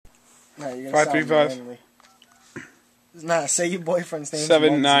No, you're gonna 535. Nah, say your boyfriend's name.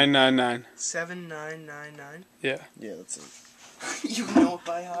 7999. 7999. Yeah. Yeah, that's it. You know it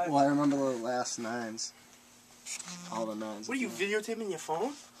by heart. Well, I remember the last nines. All the nines. What are you videotaping your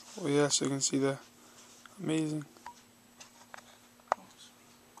phone? Oh yeah, so you can see the amazing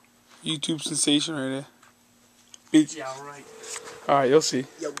YouTube sensation right there. Bitch. Yeah, right. Alright, you'll see.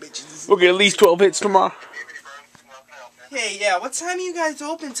 Yo, bitches. We'll get at least 12 hits tomorrow. Hey, yeah, what time are you guys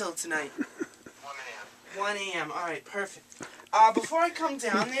open till tonight? 1 a.m. Alright, perfect. Before I come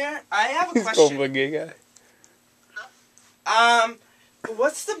down there, I have a He's question. going for a gay guy.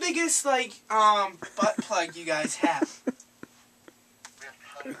 What's the biggest, like, butt plug you guys have?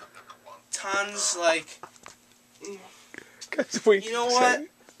 Tons, like... You know what?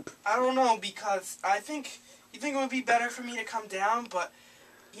 I don't know, because I think... You think it would be better for me to come down, but,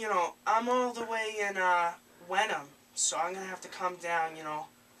 you know, I'm all the way in, Wenham, so I'm gonna have to come down, you know,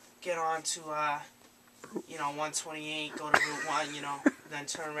 get on to, you know, 128, go to Route 1, you know, then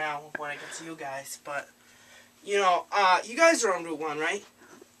turn around when I get to you guys, but... You know, you guys are on Route 1, right?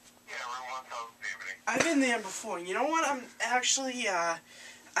 Yeah, Route 1 I've been there before. You know what? I'm actually, I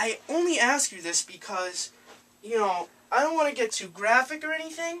only ask you this because, you know, I don't want to get too graphic or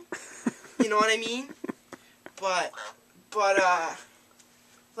anything. You know what I mean? But,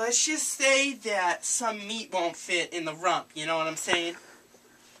 let's just say that some meat won't fit in the rump. You know what I'm saying?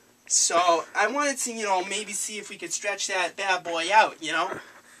 So, I wanted to, you know, maybe see if we could stretch that bad boy out, you know?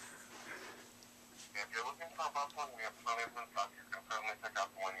 If you're looking for a butt plug, we have plenty of them stock. You can certainly pick out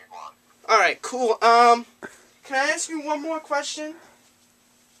the one you want. Alright, cool. Can I ask you one more question?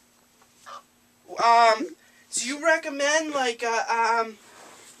 Do you recommend, like, you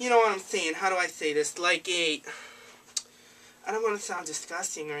know what I'm saying, how do I say this, like I don't want to sound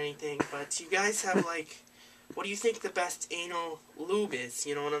disgusting or anything, but do you guys have, like, what do you think the best anal lube is,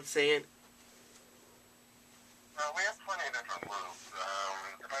 you know what I'm saying? We have plenty of different lubes.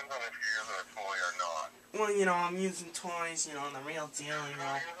 Depends on if you're using a toy or not. Well, you know, I'm using toys, you know, the real deal, you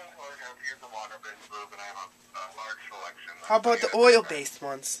know. If you're using toys, you have to use the water-based lube, and I have a large selection. How about the oil-based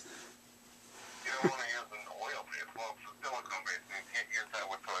ones? You don't want to use an oil-based. Well, it's a silicone-based, and you can't use that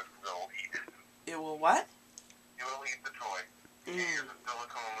with toys because it will eat it. It will what? It will eat the toy. You can't use a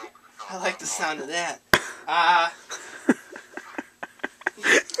silicone lube. I like the sound of that. Yeah,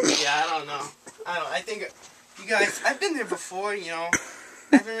 I don't know. I think, you guys, I've been there before, you know.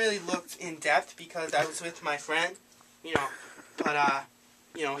 I haven't really looked in depth because I was with my friend, you know. But,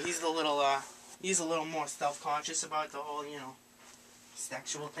 you know, he's a little more self-conscious about the whole, you know,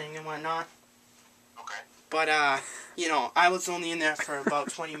 sexual thing and whatnot. Okay. But, you know, I was only in there for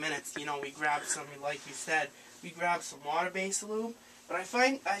about 20 minutes. You know, we grabbed some, like you said, we grabbed some water-based lube. But I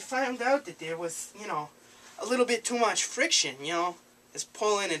found out that there was, you know, a little bit too much friction, you know. It's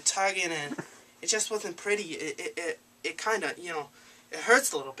pulling and tugging, and it just wasn't pretty. It kind of, you know, it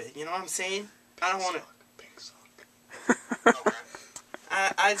hurts a little bit, you know what I'm saying? I don't want to...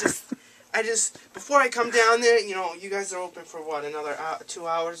 I just, before I come down there, you know, you guys are open for what, another 2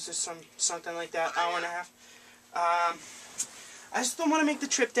 hours or something like that, hour and a half. I just don't want to make the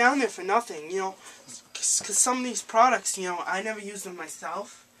trip down there for nothing, you know, because some of these products, you know, I never use them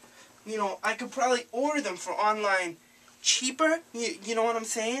myself. You know, I could probably order them for online cheaper, you know what I'm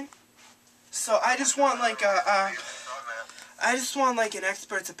saying? So I just want like an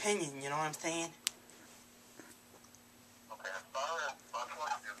expert's opinion, you know what I'm saying?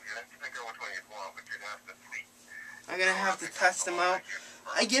 I'm gonna have to test them out.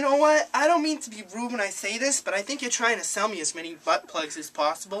 You know what? I don't mean to be rude when I say this, but I think you're trying to sell me as many butt plugs as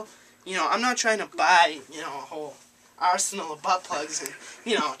possible. You know, I'm not trying to buy, you know, a whole arsenal of butt plugs and,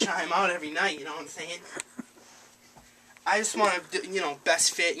 you know, try them out every night, you know what I'm saying? I just want to, you know,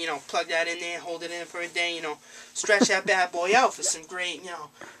 best fit, you know, plug that in there, hold it in for a day, you know, stretch that bad boy out for some great, you know,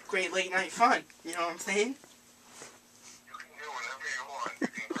 great late night fun. You know what I'm saying? You can do whatever you want. You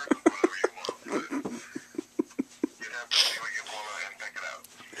can purchase whatever you want. But you have to see what you want and pick it out.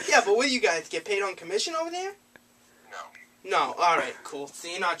 Yeah, but what do you guys get paid on commission over there? No. No. All right, cool. So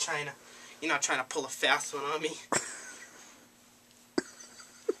you're not trying to pull a fast one on me.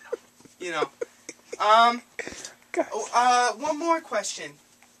 You know. One more question.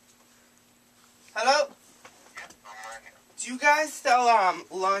 Hello? Do you guys sell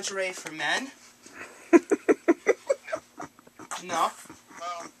lingerie for men? No.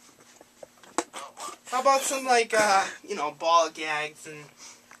 How about some like you know, ball gags and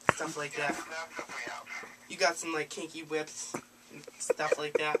stuff like that? You got some like kinky whips and stuff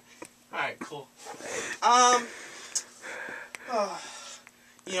like that. All right, cool.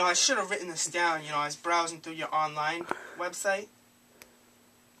 You know, I should have written this down. You know, I was browsing through your online website,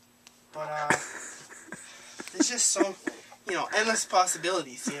 but just so, you know, endless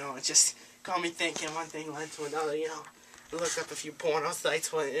possibilities, you know. It just got me thinking, one thing led to another, you know. I looked up a few porno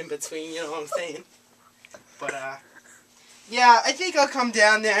sites in between, you know what I'm saying? But, yeah, I think I'll come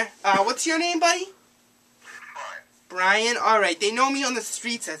down there. What's your name, buddy? Brian? Alright, they know me on the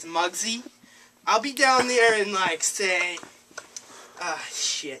streets as Muggsy. I'll be down there in, like, say...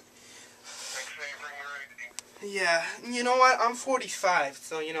 shit. Yeah, you know what? I'm 45,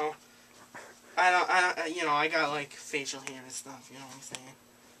 so, you know... you know, I got, like, facial hair and stuff, you know what I'm saying?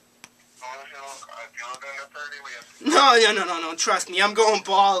 No, trust me, I'm going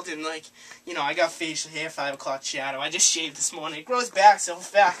bald and, like, you know, I got facial hair, 5 o'clock shadow. I just shaved this morning. It grows back so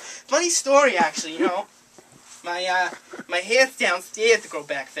fast. Funny story, actually, you know. My hair's downstairs to grow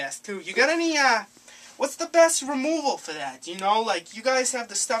back fast, too. You got any, what's the best removal for that? Do you know, like, you guys have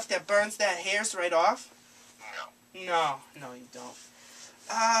the stuff that burns that hairs right off? No, you don't.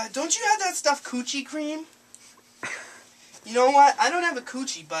 Don't you have that stuff, coochie cream? You know what? I don't have a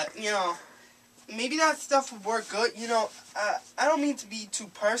coochie, but, you know, maybe that stuff would work good. You know, I don't mean to be too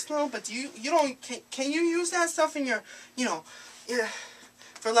personal, but can you use that stuff in your, you know,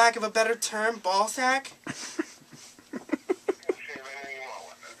 for lack of a better term, ball sack?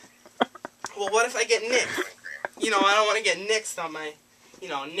 Well, what if I get nicked? You know, I don't want to get nicks on my, you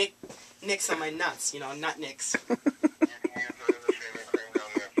know, nicks on my nuts, you know, nut nicks.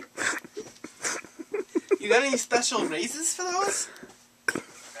 You got any special razors for those? I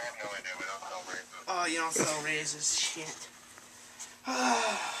have no idea. We don't sell razors. Oh, you don't sell razors. Shit.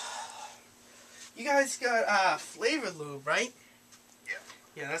 You guys got flavor lube, right? Yeah.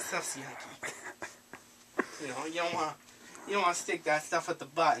 Yeah, that stuff's yucky. You know, you don't want to stick that stuff at the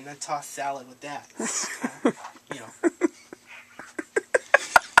butt and then toss salad with that. You know.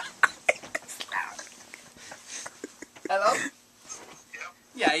 Hello?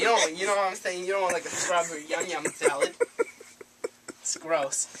 Yeah, you know what I'm saying? You don't want like a strawberry yum-yum salad. It's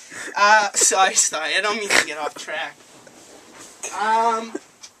gross. Sorry, I don't mean to get off track.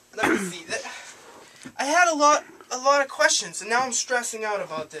 Let me see. I had a lot of questions, and now I'm stressing out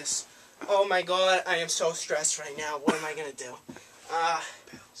about this. Oh my god, I am so stressed right now. What am I gonna do?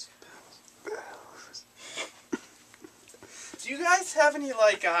 Do you guys have any,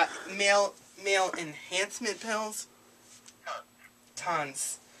 like, male enhancement pills?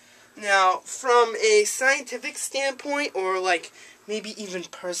 Tons. Now, from a scientific standpoint, or like maybe even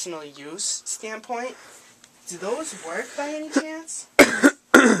personal use standpoint, do those work by any chance?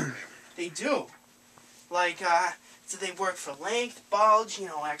 They do. Like, do they work for length, bulge, you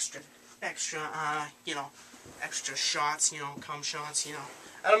know, extra, you know, extra shots, you know, cum shots, you know.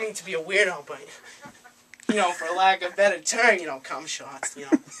 I don't mean to be a weirdo, but, you know, for lack of a better term, you know, cum shots, you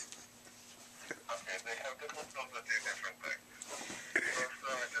know. Okay, they have different pills that do different things.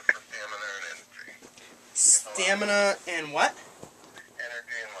 Stamina and what?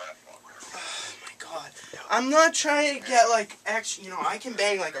 Energy and last longer. Oh my god. I'm not trying to get like you know, I can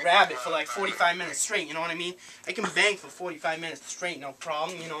bang like a rabbit for like 45 minutes straight, you know what I mean? I can bang for 45 minutes straight, no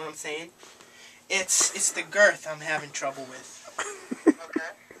problem, you know what I'm saying? It's the girth I'm having trouble with. Okay.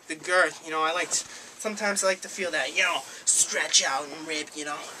 The girth, you know, sometimes I like to feel that, you know, stretch out and rip, you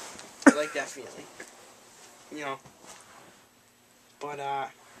know. I like that feeling. You know. But,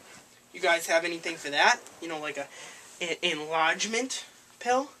 you guys have anything for that? You know, like an enlargement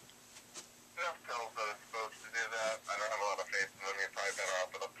pill? Enough pills that are supposed to do that. I don't have a lot of faith in them. You're probably better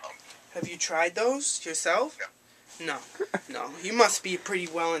off with a pump. Have you tried those yourself? Yeah. No. You must be a pretty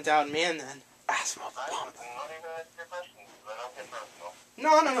well-endowed man then. Ask about the pump. I'm not even asking your questions. I don't get personal.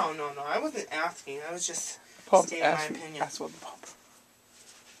 No. I wasn't asking. I was just stating my opinion. Ask about the pump.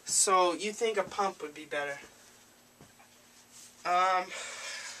 So, you think a pump would be better? How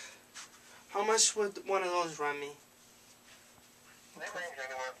much would one of those run me? They range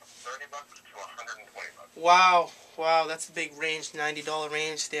anywhere from $30 to $120. Wow, that's a big range, $90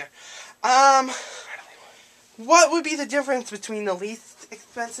 range there. What would be the difference between the least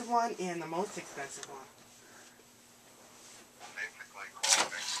expensive one and the most expensive one? Basically,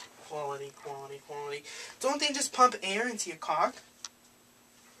 Quality. Don't they just pump air into your cock?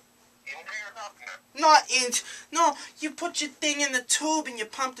 Into your cock? No, you put your thing in the tube and you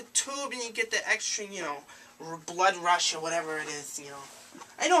pump the tube and you get the extra, you know, blood rush or whatever it is, you know.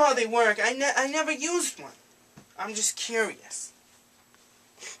 I know how they work. I never used one. I'm just curious.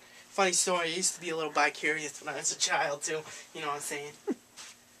 Funny story, I used to be a little bi-curious when I was a child, too. You know what I'm saying?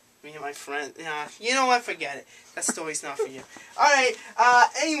 Me and my friend. You know what? Forget it. That story's not for you. Alright,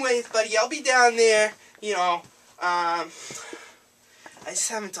 anyways, buddy, I'll be down there, you know, I just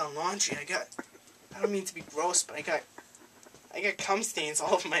haven't done laundry. I don't mean to be gross, but I got I got cum stains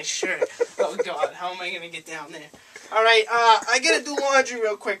all over my shirt. Oh God, how am I gonna get down there? All right, I gotta do laundry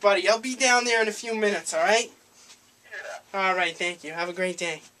real quick, buddy. I'll be down there in a few minutes. All right. Yeah. All right, thank you. Have a great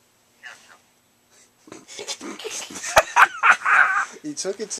day. He took it